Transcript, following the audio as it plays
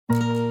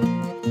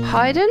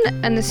Hyden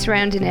and the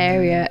surrounding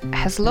area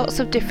has lots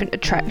of different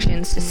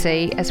attractions to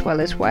see as well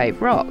as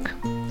Wave Rock.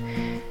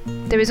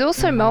 There is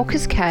also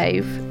Mulca's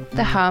Cave,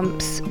 the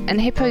Humps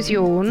and Hippo's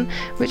Yawn,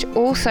 which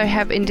also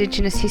have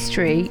Indigenous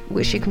history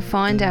which you can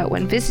find out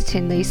when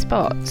visiting these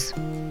spots.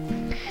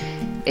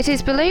 It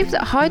is believed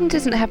that Hyden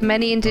doesn't have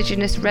many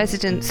Indigenous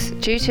residents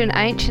due to an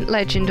ancient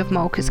legend of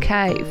Mulca's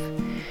Cave.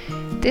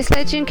 This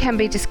legend can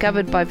be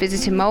discovered by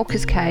visiting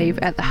Mulca's Cave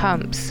at the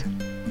Humps.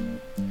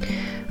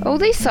 All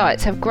these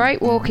sites have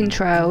great walking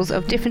trails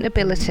of different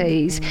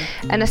abilities,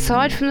 and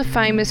aside from the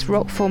famous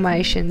rock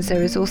formations,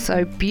 there is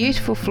also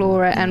beautiful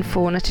flora and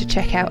fauna to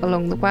check out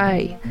along the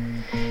way.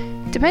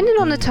 Depending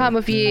on the time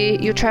of year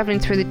you're travelling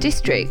through the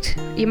district,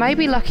 you may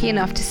be lucky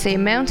enough to see a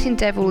mountain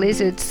devil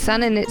lizard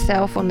sunning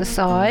itself on the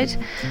side,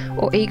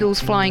 or eagles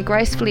flying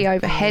gracefully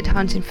overhead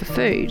hunting for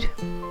food.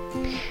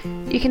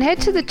 You can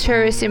head to the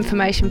Tourist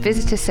Information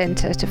Visitor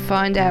Centre to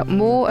find out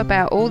more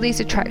about all these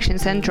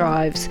attractions and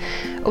drives.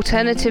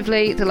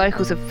 Alternatively, the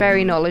locals are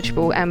very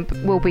knowledgeable and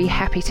will be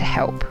happy to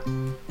help.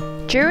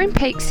 During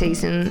peak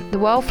season, the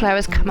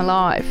wildflowers come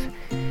alive.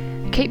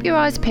 Keep your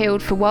eyes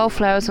peeled for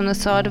wildflowers on the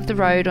side of the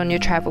road on your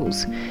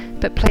travels,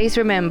 but please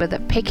remember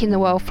that picking the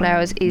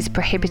wildflowers is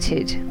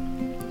prohibited.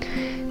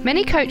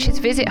 Many coaches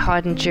visit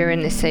Hyden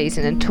during this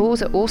season, and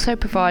tours are also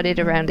provided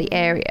around the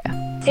area.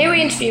 Here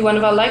we interview one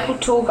of our local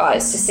tour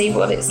guides to see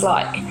what it's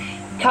like.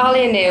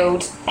 Carly and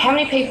Neild, how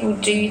many people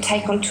do you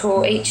take on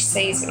tour each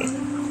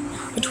season?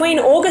 Between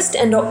August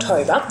and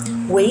October,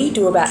 we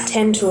do about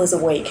 10 tours a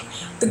week.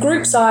 The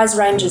group size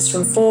ranges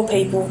from 4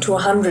 people to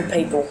 100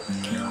 people.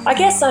 I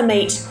guess I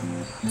meet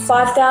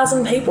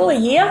 5,000 people a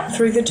year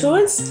through the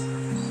tours.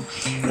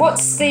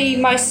 What's the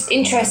most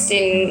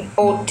interesting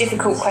or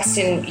difficult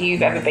question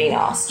you've ever been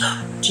asked?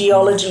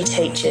 Geology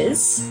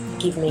teachers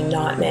give me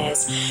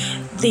nightmares.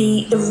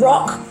 The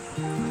rock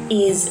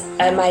is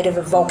made of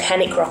a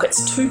volcanic rock.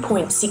 It's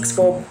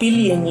 2.64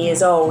 billion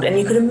years old, and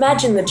you could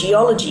imagine the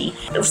geology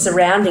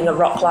surrounding a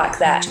rock like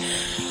that.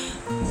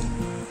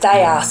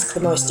 They ask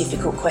the most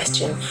difficult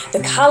question.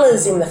 The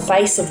colours in the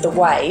face of the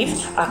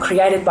wave are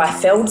created by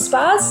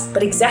feldspars,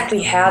 but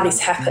exactly how this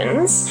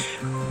happens,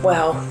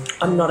 well,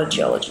 I'm not a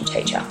geology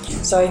teacher.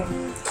 So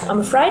I'm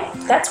afraid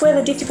that's where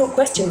the difficult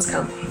questions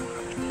come.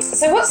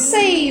 So what's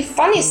the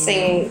funniest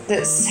thing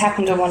that's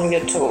happened on one of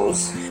your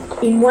tours?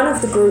 In one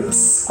of the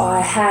groups, I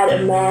had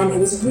a man who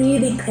was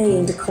really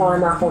keen to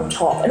climb up on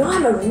top, and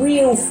I'm a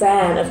real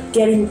fan of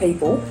getting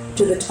people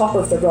to the top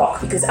of the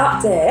rock, because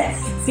up there,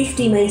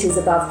 50 metres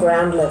above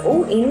ground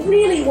level, in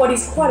really what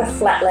is quite a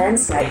flat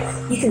landscape,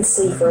 you can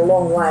see for a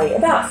long way,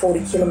 about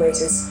 40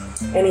 kilometres.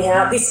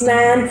 Anyhow, this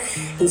man,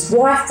 his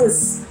wife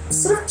was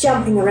sort of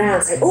jumping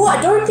around saying, "Oh,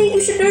 I don't think you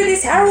should do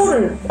this, Harold,"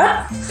 and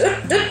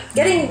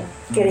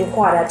getting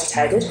quite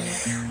agitated.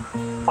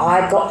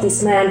 I got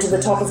this man to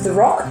the top of the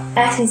rock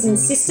at his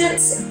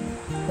insistence.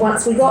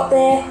 Once we got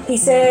there, he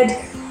said,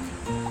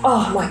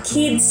 "Oh, my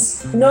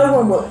kids, no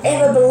one will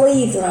ever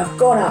believe that I've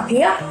got up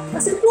here." I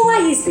said,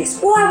 "Why is this?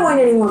 Why won't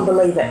anyone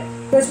believe it?"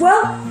 He goes,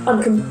 "Well,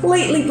 I'm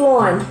completely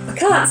blind. I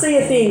can't see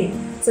a thing."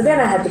 So then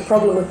I had the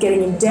problem of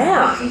getting him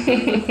down.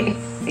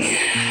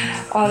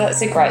 Oh,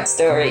 that's a great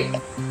story.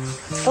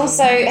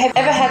 Also, have you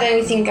ever had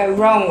anything go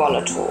wrong on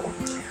a tour?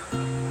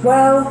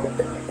 Well,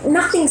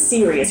 nothing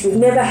serious. We've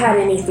never had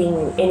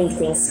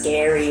anything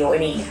scary or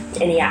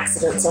any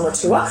accidents on a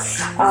tour.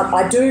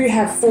 I do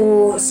have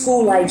 4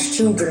 school-aged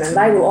children, and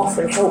they will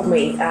often help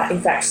me.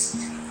 In fact,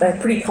 they're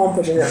pretty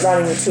competent at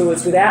running the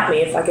tours without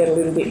me if I get a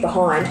little bit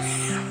behind.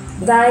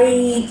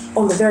 They,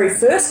 on the very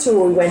first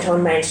tour we went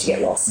on, managed to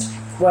get lost.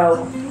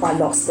 Well, I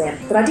lost them,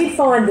 but I did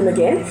find them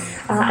again,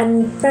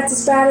 and that's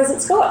as bad as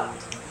it's got.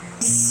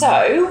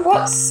 So,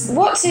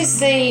 what is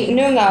the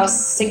Noongar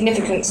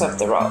significance of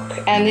the rock,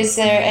 and is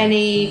there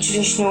any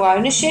traditional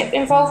ownership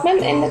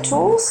involvement in the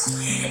tours?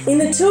 In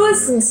the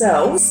tours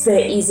themselves,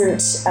 there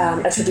isn't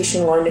a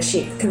traditional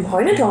ownership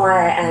component.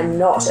 I am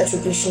not a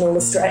traditional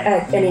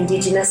an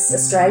Indigenous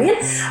Australian.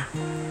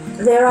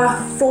 There are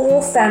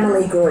 4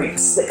 family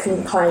groups that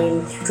can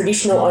claim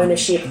traditional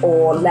ownership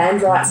or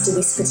land rights to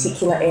this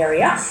particular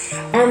area,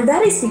 and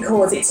that is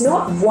because it's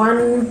not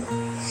one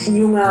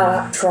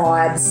Noongar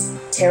tribe's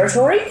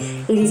territory.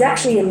 It is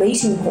actually a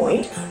meeting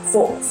point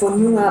for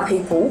Noongar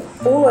people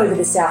all over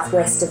the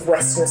southwest of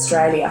Western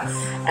Australia,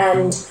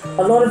 and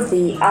a lot of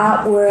the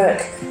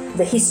artwork,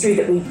 the history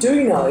that we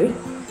do know,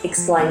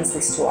 explains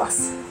this to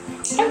us.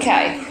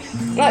 Okay,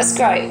 that's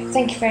great.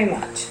 Thank you very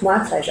much. My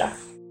pleasure.